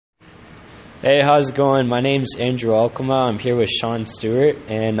Hey, how's it going? My name's Andrew Alkema. I'm here with Sean Stewart,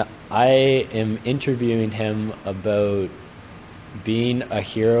 and I am interviewing him about being a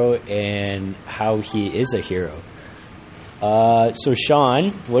hero and how he is a hero. So,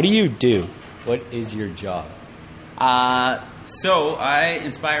 Sean, what do you do? What is your job? So I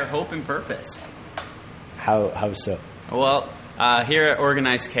inspire hope and purpose. How so? Well, here at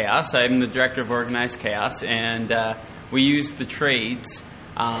Organized Chaos, I'm the director of Organized Chaos, and we use the trades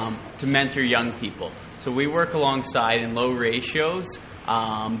to mentor young people. So we work alongside in low ratios,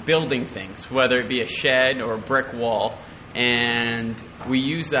 building things, whether it be a shed or a brick wall, and we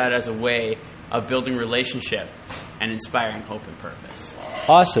use that as a way of building relationships and inspiring hope and purpose.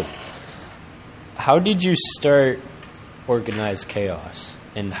 Awesome. How did you start Organized Chaos,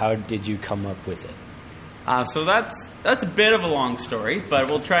 and how did you come up with it? So that's a bit of a long story, but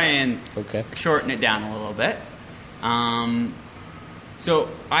we'll try and shorten it down a little bit.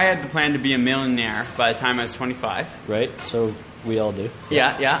 So I had the plan to be a millionaire by the time I was 25. Right, so we all do.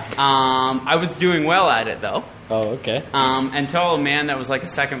 Yeah. I was doing well at it, though. Oh, okay. Until a man that was like a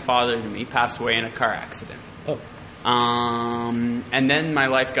second father to me passed away in a car accident. Oh. And then my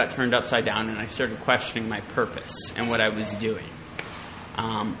life got turned upside down, and I started questioning my purpose and what I was doing.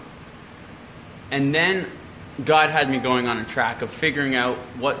 And then God had me going on a track of figuring out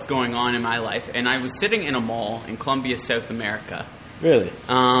what's going on in my life. And I was sitting in a mall in Colombia, South America. Really?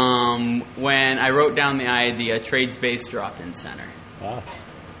 When I wrote down the idea, Trades-Based Drop-In Center. Wow.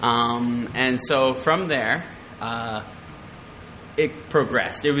 And so from there, it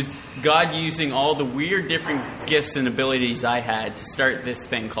progressed. It was God using all the weird different gifts and abilities I had to start this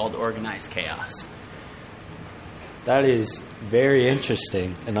thing called Organized Chaos. That is very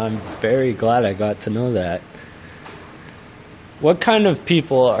interesting, and I'm very glad I got to know that. What kind of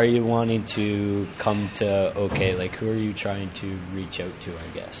people are you wanting to come to OK? Like, who are you trying to reach out to, I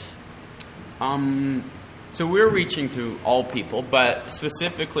guess? So we're reaching to all people, but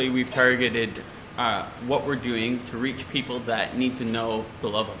specifically we've targeted what we're doing to reach people that need to know the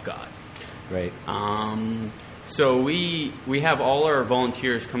love of God. Right. So we have all our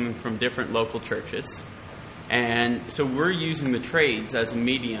volunteers coming from different local churches. And so we're using the trades as a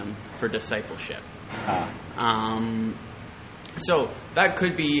medium for discipleship. So that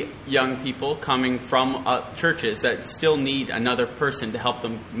could be young people coming from churches that still need another person to help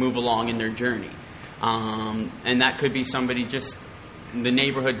them move along in their journey. And that could be somebody, just the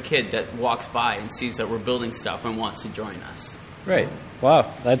neighborhood kid that walks by and sees that we're building stuff and wants to join us. Right.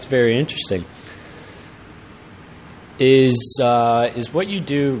 Wow, that's very interesting. Is what you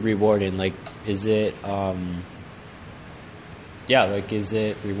do rewarding? Like, is it is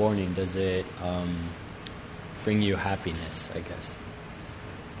it rewarding? Does it bring you happiness, I guess?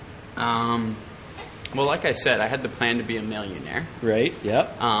 Well, like I said, I had the plan to be a millionaire. Right,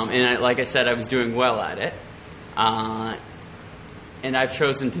 yep. Like I said, I was doing well at it. And I've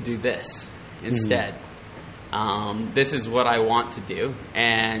chosen to do this instead. This is what I want to do,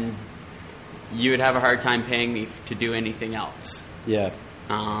 and you would have a hard time paying me to do anything else. Yeah.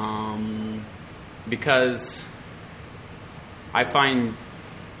 Because I find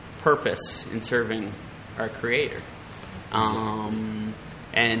purpose in serving our Creator.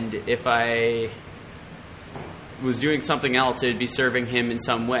 And if I was doing something else, it would be serving Him in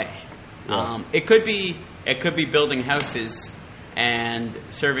some way. Yeah. It could be building houses and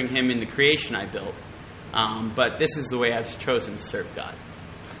serving Him in the creation I built. But this is the way I've chosen to serve God.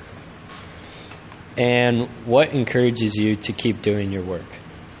 And what encourages you to keep doing your work?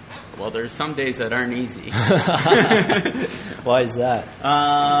 Well, there's some days that aren't easy. Why is that?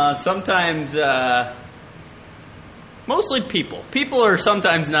 Sometimes, mostly people. People are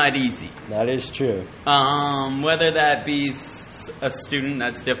sometimes not easy. That is true. Whether that be a student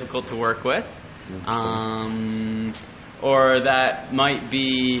that's difficult to work with, or that might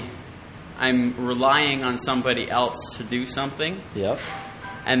be I'm relying on somebody else to do something. Yep.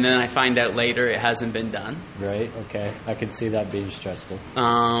 And then I find out later it hasn't been done. Right, okay. I can see that being stressful.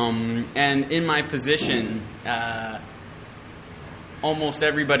 And in my position, almost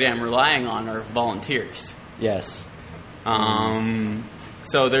everybody I'm relying on are volunteers. Yes.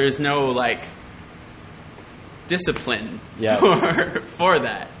 So there's no, discipline for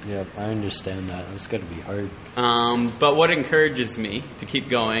that. Yep, I understand that. It's going to be hard. But what encourages me to keep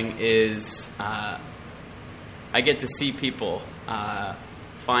going is I get to see people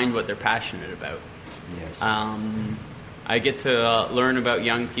find what they're passionate about. Yes. I get to learn about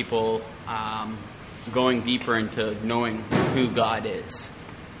young people going deeper into knowing who God is.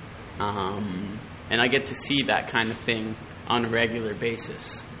 And I get to see that kind of thing on a regular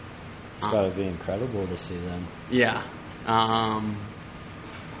basis. It's got to be incredible to see them. Yeah.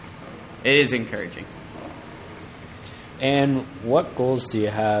 it is encouraging. And what goals do you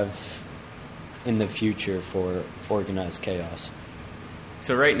have in the future for Organized Chaos?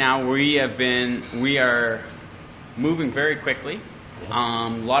 So right now we are moving very quickly. Yes. A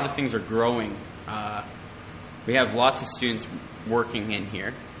lot of things are growing. We have lots of students working in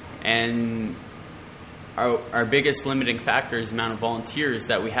here, and our biggest limiting factor is the amount of volunteers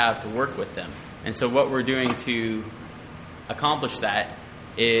that we have to work with them. And so what we're doing to accomplish that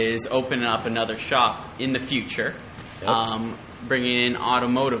is open up another shop in the future, bringing in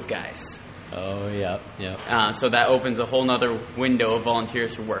automotive guys. Oh, yeah. So that opens a whole nother window of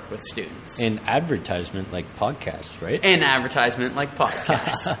volunteers to work with students. And advertisement like podcasts, right? And advertisement like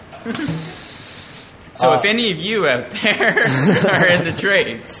podcasts. So if any of you out there are in the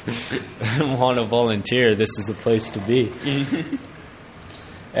trades, want to volunteer, this is the place to be.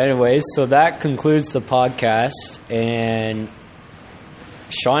 Anyways, so that concludes the podcast, and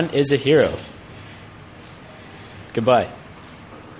Sean is a hero. Goodbye.